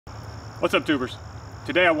What's up, tubers?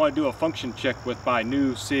 Today I want to do a function check with my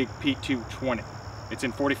new SIG P220. It's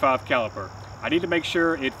in 45 caliber. I need to make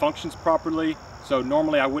sure it functions properly, so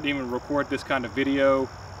normally I wouldn't even record this kind of video,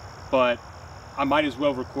 but I might as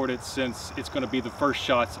well record it since it's going to be the first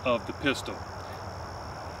shots of the pistol.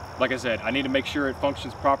 Like I said, I need to make sure it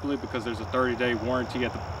functions properly because there's a 30-day warranty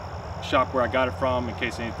at the shop where I got it from. In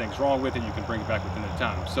case anything's wrong with it, you can bring it back within the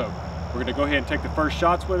time. So we're going to go ahead and take the first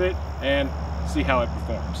shots with it and see how it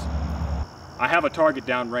performs. I have a target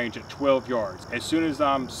downrange at 12 yards. As soon as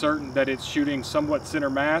I'm certain that it's shooting somewhat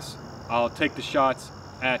center mass, I'll take the shots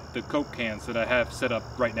at the Coke cans that I have set up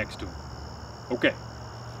right next to them. Okay,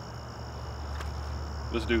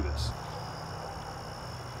 let's do this.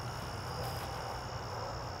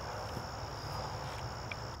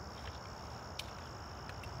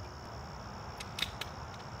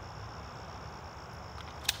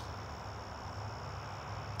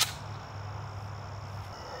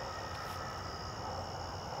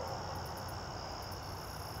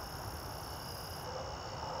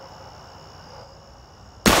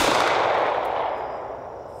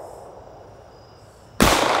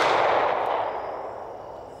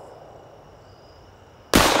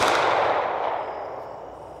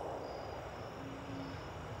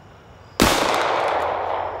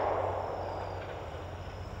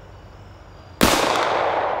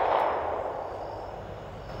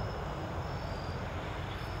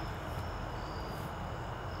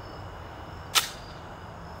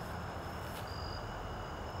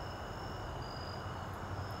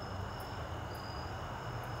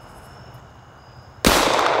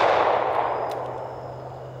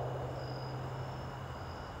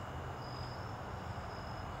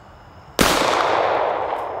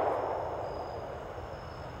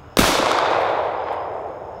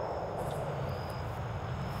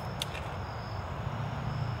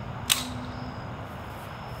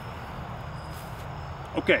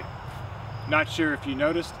 Okay, not sure if you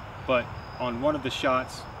noticed, but on one of the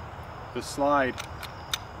shots, the slide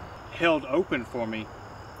held open for me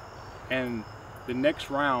and the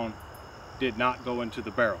next round did not go into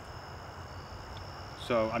the barrel.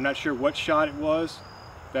 So I'm not sure what shot it was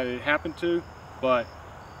that it happened to, but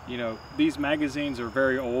you know, these magazines are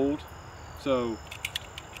very old. So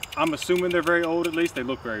I'm assuming they're very old, at least they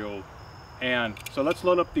look very old. And so let's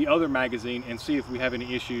load up the other magazine and see if we have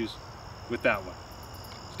any issues with that one.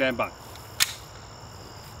 Stand by.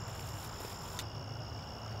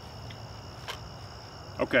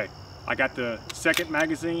 Okay, I got the second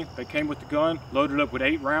magazine that came with the gun loaded up with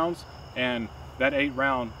 8 rounds, and that eighth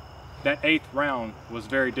round was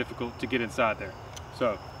very difficult to get inside there.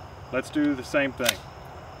 So let's do the same thing.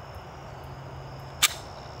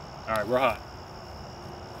 All right, we're hot.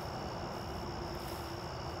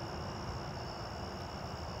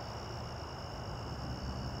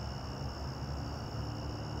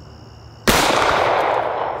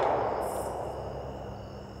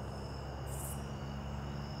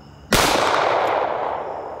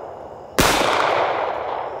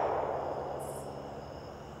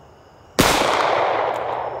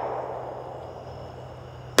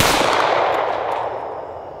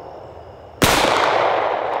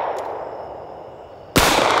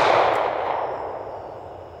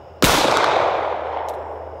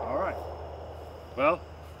 Well,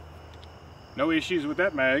 no issues with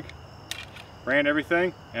that mag. Ran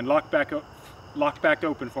everything and locked back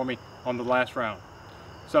open for me on the last round.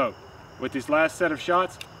 So, with this last set of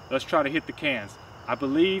shots, let's try to hit the cans. I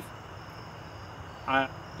believe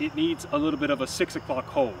it needs a little bit of a 6 o'clock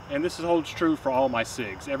hold, and this holds true for all my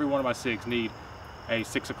SIGs. Every one of my SIGs need a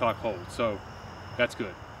 6 o'clock hold, so that's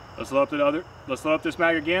good. Let's load up this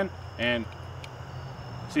mag again and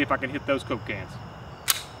see if I can hit those Coke cans.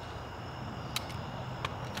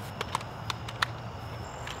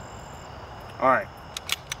 Alright,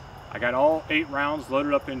 I got all 8 rounds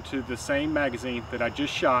loaded up into the same magazine that I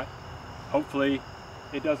just shot. Hopefully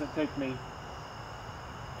it doesn't take me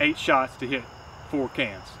 8 shots to hit 4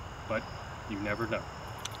 cans, but you never know.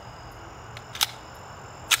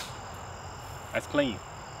 That's clean.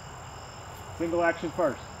 Single action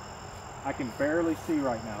first. I can barely see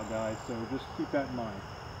right now, guys, so just keep that in mind.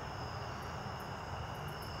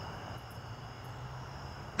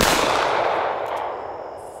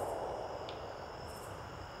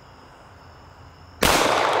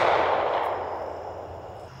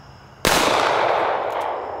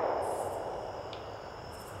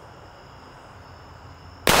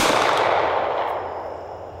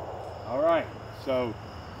 So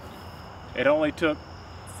it only took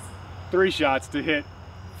 3 shots to hit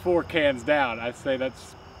 4 cans down. I'd say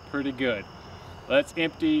that's pretty good. Let's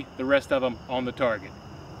empty the rest of them on the target.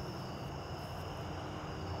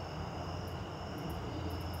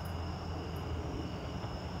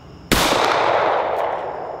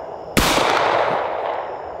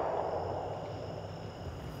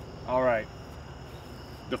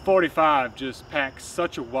 .45 just packs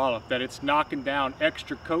such a wallop that it's knocking down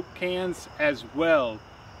extra Coke cans as well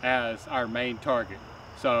as our main target.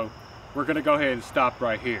 So we're gonna go ahead and stop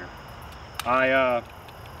right here. I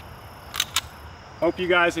hope you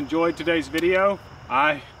guys enjoyed today's video.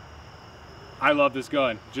 I love this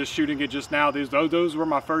gun. Just shooting it just now, those were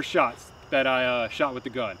my first shots that I shot with the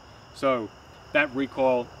gun. So that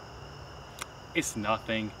recoil, it's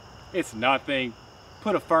nothing. It's nothing.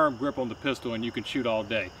 Put a firm grip on the pistol and you can shoot all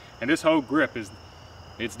day. And this whole grip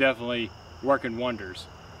it's definitely working wonders.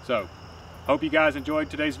 So hope you guys enjoyed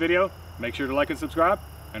today's video. Make sure to like and subscribe,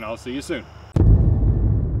 and I'll see you soon.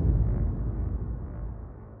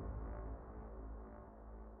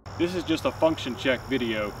 This is just a function check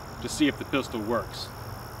video to see if the pistol works.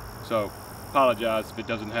 So apologize if it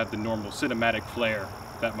doesn't have the normal cinematic flair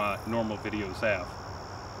that my normal videos have.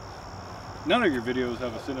 None of your videos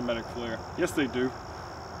have a cinematic flair. Yes, they do.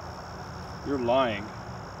 You're lying.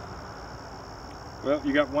 Well,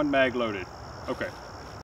 you got one mag loaded. Okay.